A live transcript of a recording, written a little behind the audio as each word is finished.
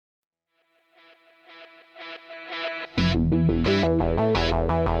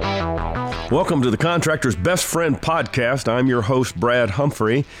Welcome to the Contractor's Best Friend podcast. I'm your host, Brad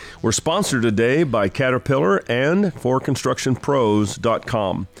Humphrey. We're sponsored today by Caterpillar and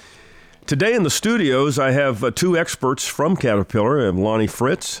forconstructionpros.com. Today in the studios, I have two experts from Caterpillar. I have Lonnie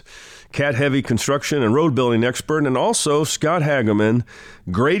Fritz, Cat Heavy construction and road building expert, and also Scott Hagemann,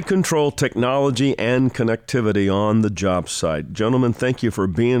 grade control technology and connectivity on the job site. Gentlemen, thank you for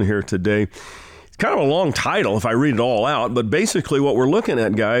being here today. Kind of a long title if I read it all out, but basically what we're looking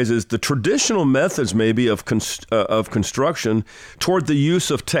at, guys, is the traditional methods maybe of construction toward the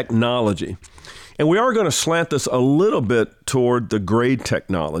use of technology. And we are going to slant this a little bit toward the grade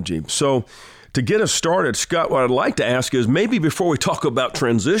technology. So to get us started, Scott, what I'd like to ask is maybe before we talk about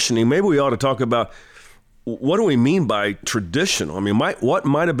transitioning, maybe we ought to talk about what do we mean by traditional? I mean, what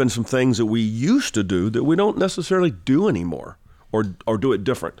might have been some things that we used to do that we don't necessarily do anymore or do it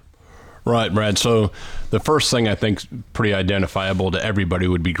different? Right, Brad. So the first thing I think pretty identifiable to everybody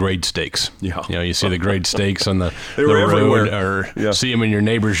would be grade stakes. Yeah. You know, you see the grade stakes on the road or see them in your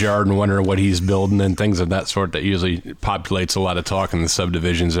neighbor's yard and wonder what he's building and things of that sort. That usually populates a lot of talk in the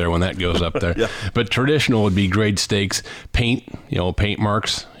subdivisions there when that goes up there. Yeah. But traditional would be grade stakes, paint, paint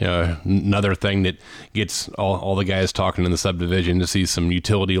marks. Another thing that gets all the guys talking in the subdivision to see some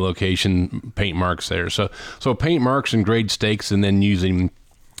utility location paint marks there. So paint marks and grade stakes, and then using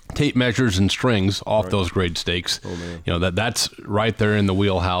tape measures and strings off those grade stakes. Oh, man. That's right there in the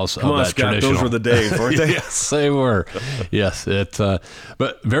wheelhouse of that Scott, traditional. those were the days, weren't they? Yes, they were. Yes,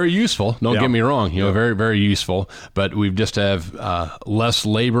 but very useful. Don't get me wrong. Very, very useful. But we just have less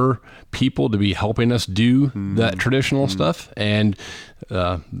labor people to be helping us do that traditional stuff, and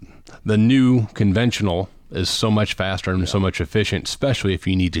the new conventional is so much faster and so much efficient, especially if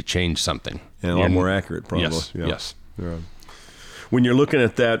you need to change something. And a lot more accurate, probably. Yes. Yeah. When you're looking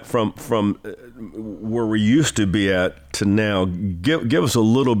at that from where we used to be at to now, give us a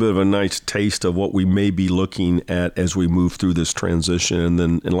little bit of a nice taste of what we may be looking at as we move through this transition.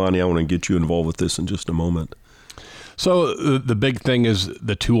 And Lonnie, I want to get you involved with this in just a moment. So the big thing is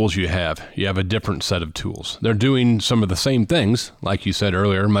the tools you have. You have a different set of tools. They're doing some of the same things, like you said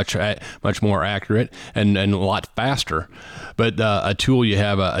earlier, much more accurate and a lot faster. But a tool you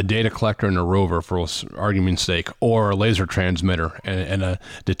have, a data collector and a rover, for argument's sake, or a laser transmitter and a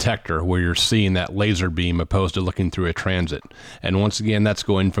detector where you're seeing that laser beam opposed to looking through a transit. And once again, that's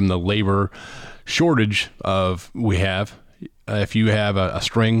going from the labor shortage we have. If you have a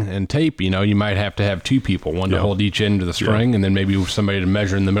string and tape, you might have to have two people, one to hold each end of the string, and then maybe somebody to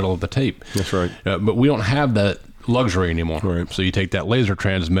measure in the middle of the tape. That's right. But we don't have that luxury anymore. Right. So you take that laser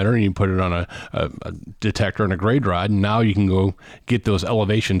transmitter and you put it on a detector and a grade rod, and now you can go get those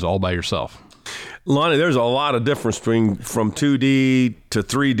elevations all by yourself. Lonnie, there's a lot of difference from 2D to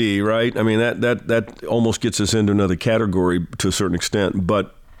 3D, right? I mean, that almost gets us into another category to a certain extent,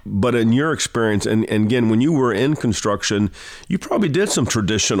 but in your experience, and again, when you were in construction, you probably did some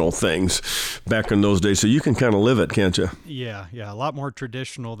traditional things back in those days, so you can kind of live it, can't you? Yeah, a lot more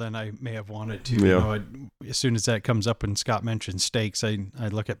traditional than I may have wanted to. Yeah. As soon as that comes up and Scott mentioned stakes, I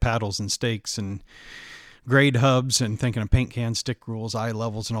look at paddles and stakes and grade hubs and thinking of paint can, stick rules, eye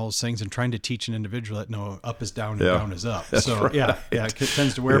levels, and all those things, and trying to teach an individual that no, up is down and down is up. That's so right. it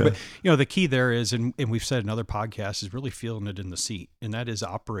tends to wear. Yeah. But the key there is, and we've said in other podcasts, is really feeling it in the seat, and that is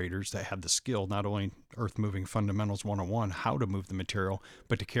operators that have the skill, not only earth moving fundamentals 101, how to move the material,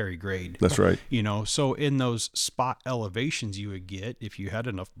 but to carry grade. That's right. So in those spot elevations you would get, if you had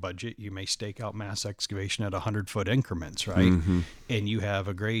enough budget, you may stake out mass excavation at 100-foot increments, right? Mm-hmm. And you have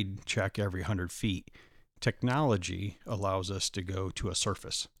a grade check every 100 feet. Technology allows us to go to a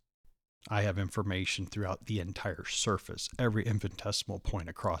surface. I have information throughout the entire surface, every infinitesimal point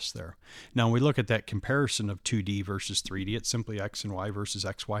across there. Now, when we look at that comparison of 2D versus 3D, it's simply X and Y versus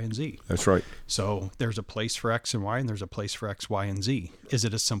X, Y, and Z. That's right. So there's a place for X and Y, and there's a place for X, Y, and Z. Is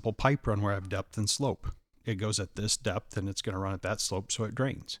it a simple pipe run where I have depth and slope? It goes at this depth, and it's going to run at that slope, so it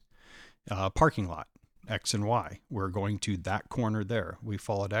drains. Parking lot. X and Y. We're going to that corner there. We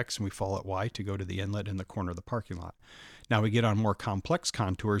followed X and we followed Y to go to the inlet in the corner of the parking lot. Now we get on more complex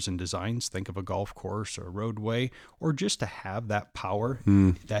contours and designs. Think of a golf course or a roadway, or just to have that power,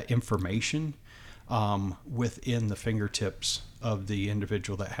 that information within the fingertips of the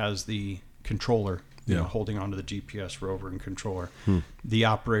individual that has the controller, holding onto the GPS rover and controller, the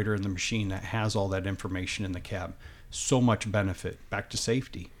operator in the machine that has all that information in the cab. So much benefit. Back to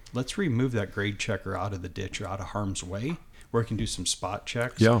safety. Let's remove that grade checker out of the ditch or out of harm's way. where it can do some spot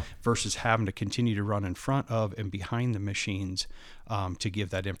checks versus having to continue to run in front of and behind the machines to give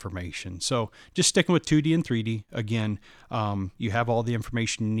that information. So just sticking with 2D and 3D, again, you have all the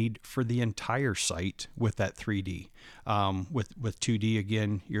information you need for the entire site with that 3D. With 2D,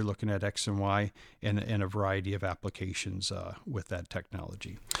 again, you're looking at X and Y and a variety of applications with that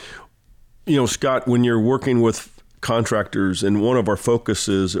technology. Scott, when you're working with contractors, and one of our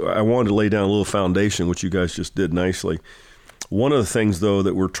focuses, I wanted to lay down a little foundation, which you guys just did nicely. One of the things, though,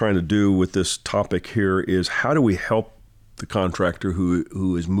 that we're trying to do with this topic here is how do we help the contractor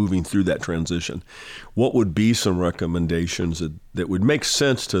who is moving through that transition? What would be some recommendations that would make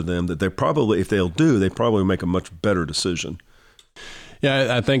sense to them that they probably, if they'll do, they probably make a much better decision?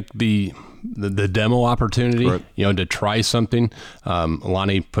 Yeah, I think the demo opportunity, right, to try something.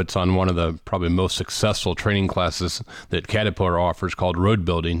 Lonnie puts on one of the probably most successful training classes that Caterpillar offers called road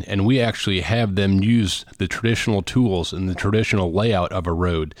building. And we actually have them use the traditional tools and the traditional layout of a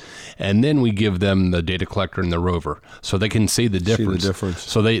road. And then we give them the data collector and the rover so they can see the difference.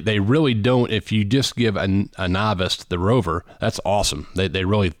 So they really don't, if you just give a novice the rover, that's awesome. They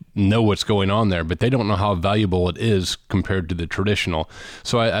really know what's going on there, but they don't know how valuable it is compared to the traditional.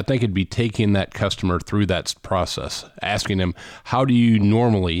 So I think it'd be taking that customer through that process, asking them, how do you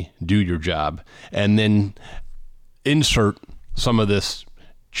normally do your job? And then insert some of this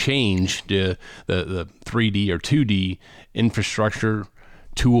change to the 3D or 2D infrastructure,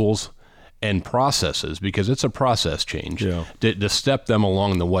 tools, and processes, because it's a process change, to step them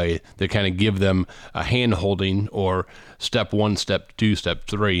along the way, to kind of give them a hand holding, or step 1, step 2, step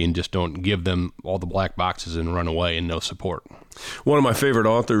 3, and just don't give them all the black boxes and run away and no support. One of my favorite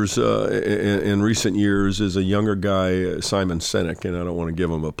authors in recent years is a younger guy, Simon Sinek, and I don't want to give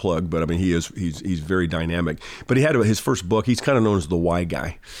him a plug, but I mean he's very dynamic. But he had his first book. He's kind of known as the Why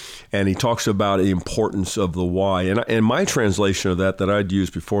Guy, and he talks about the importance of the why. And my translation of that I'd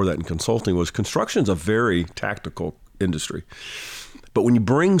used before that in consulting was construction's a very tactical industry, but when you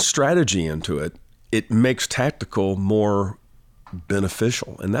bring strategy into it, it makes tactical more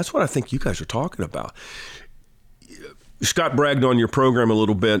beneficial, and that's what I think you guys are talking about. Scott bragged on your program a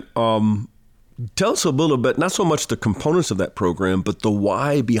little bit. Tell us a little bit, not so much the components of that program, but the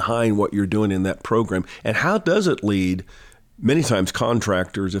why behind what you're doing in that program, and how does it lead many times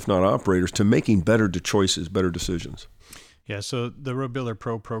contractors, if not operators, to making better choices, better decisions? Yeah, so the Road Builder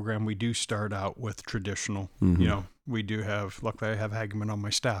Pro program, we do start out with traditional. We do have, luckily I have Hagemann on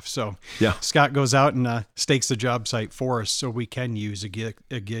my staff. So Scott goes out and stakes the job site for us so we can use,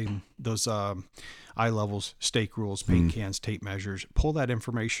 again those eye levels, stake rules, paint cans, tape measures, pull that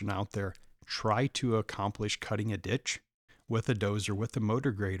information out there, try to accomplish cutting a ditch with a dozer, with a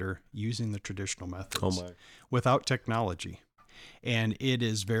motor grader, using the traditional methods without technology. And it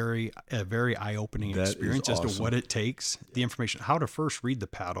is a very eye-opening experience as to what it takes, the information, how to first read the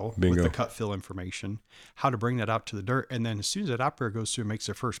paddle with the cut fill information, how to bring that out to the dirt. And then as soon as that operator goes through and makes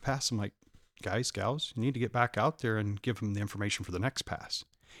their first pass, I'm like, guys, gals, you need to get back out there and give them the information for the next pass.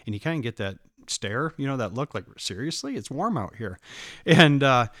 And you kind of get that stare, that look like, seriously, it's warm out here. And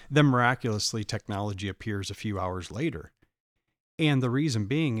then miraculously, technology appears a few hours later. And the reason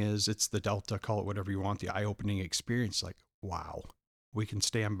being is it's the delta, call it whatever you want, the eye-opening experience. Like, wow, we can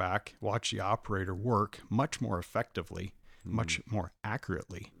stand back, watch the operator work much more effectively, much more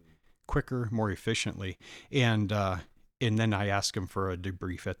accurately, quicker, more efficiently. And then I ask them for a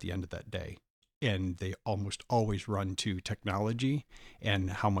debrief at the end of that day. And they almost always run to technology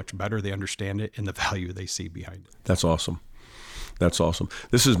and how much better they understand it and the value they see behind it. That's awesome. That's awesome.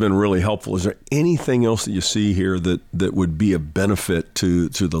 This has been really helpful. Is there anything else that you see here that would be a benefit to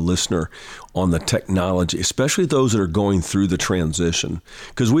the listener on the technology, especially those that are going through the transition?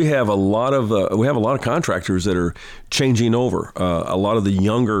 Because we have a lot of contractors that are changing over. A lot of the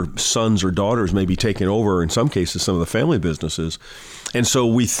younger sons or daughters may be taking over, in some cases, some of the family businesses. And so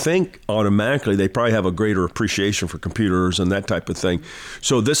we think automatically they probably have a greater appreciation for computers and that type of thing.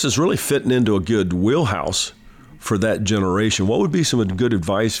 So this is really fitting into a good wheelhouse for that generation. What would be some good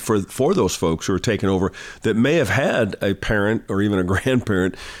advice for those folks who are taking over that may have had a parent or even a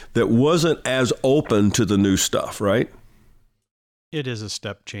grandparent that wasn't as open to the new stuff, right? It is a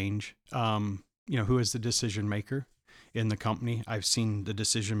step change. Who is the decision maker in the company? I've seen the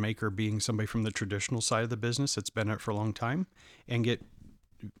decision maker being somebody from the traditional side of the business that's been in it for a long time and get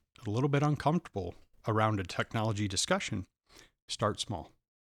a little bit uncomfortable around a technology discussion. Start small.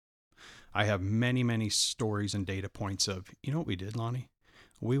 I have many, many stories and data points of, you know what we did, Lonnie?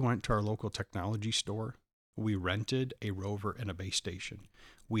 We went to our local technology store. We rented a rover and a base station.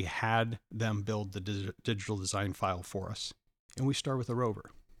 We had them build the digital design file for us. And we start with a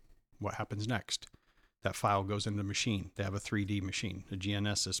rover. What happens next? That file goes into the machine. They have a 3D machine, a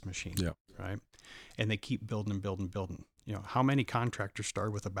GNSS machine, right? And they keep building and building and building. You know, how many contractors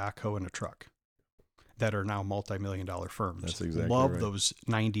start with a backhoe and a truck that are now multi-million-dollar firms? That's exactly Love right. those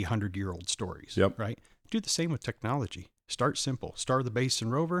 90, 100-year-old stories, right? Do the same with technology. Start simple. Start the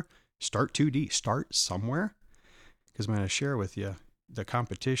Basin Rover. Start 2D. Start somewhere. Because I'm going to share with you, the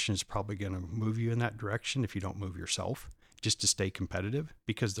competition is probably going to move you in that direction if you don't move yourself, just to stay competitive,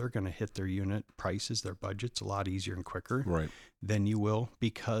 because they're going to hit their unit prices, their budgets a lot easier and quicker than you will,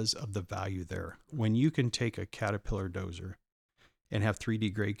 because of the value there. When you can take a Caterpillar dozer and have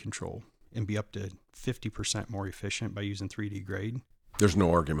 3D grade control and be up to 50% more efficient by using 3D grade, there's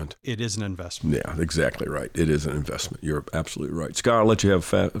no argument. It is an investment. Yeah, exactly right. It is an investment. You're absolutely right. Scott, I'll let you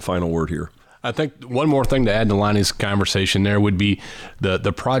have a final word here. I think one more thing to add to Lonnie's conversation there would be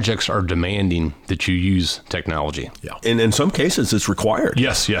the projects are demanding that you use technology. Yeah. And in some cases, it's required.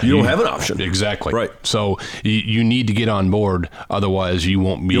 Yes, yeah. You don't have an option. Exactly. Right. So you need to get on board. Otherwise, you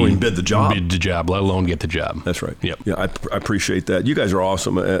won't be... You don't even bid the job. Bid the job, let alone get the job. That's right. Yep. Yeah, I appreciate that. You guys are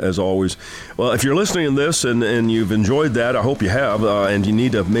awesome, as always. Well, if you're listening to this and you've enjoyed that, I hope you have, and you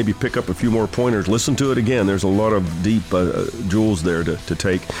need to maybe pick up a few more pointers, listen to it again. There's a lot of deep jewels there to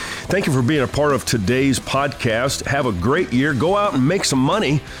take. Thank you for being a part of today's podcast. Have a great year. Go out and make some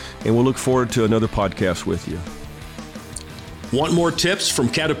money, and we'll look forward to another podcast with you. Want more tips from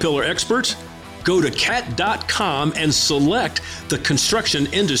Caterpillar experts? Go to cat.com and select the construction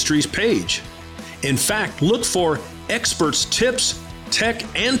industries page. In fact, look for experts' tips, tech,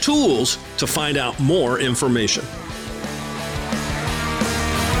 and tools to find out more information.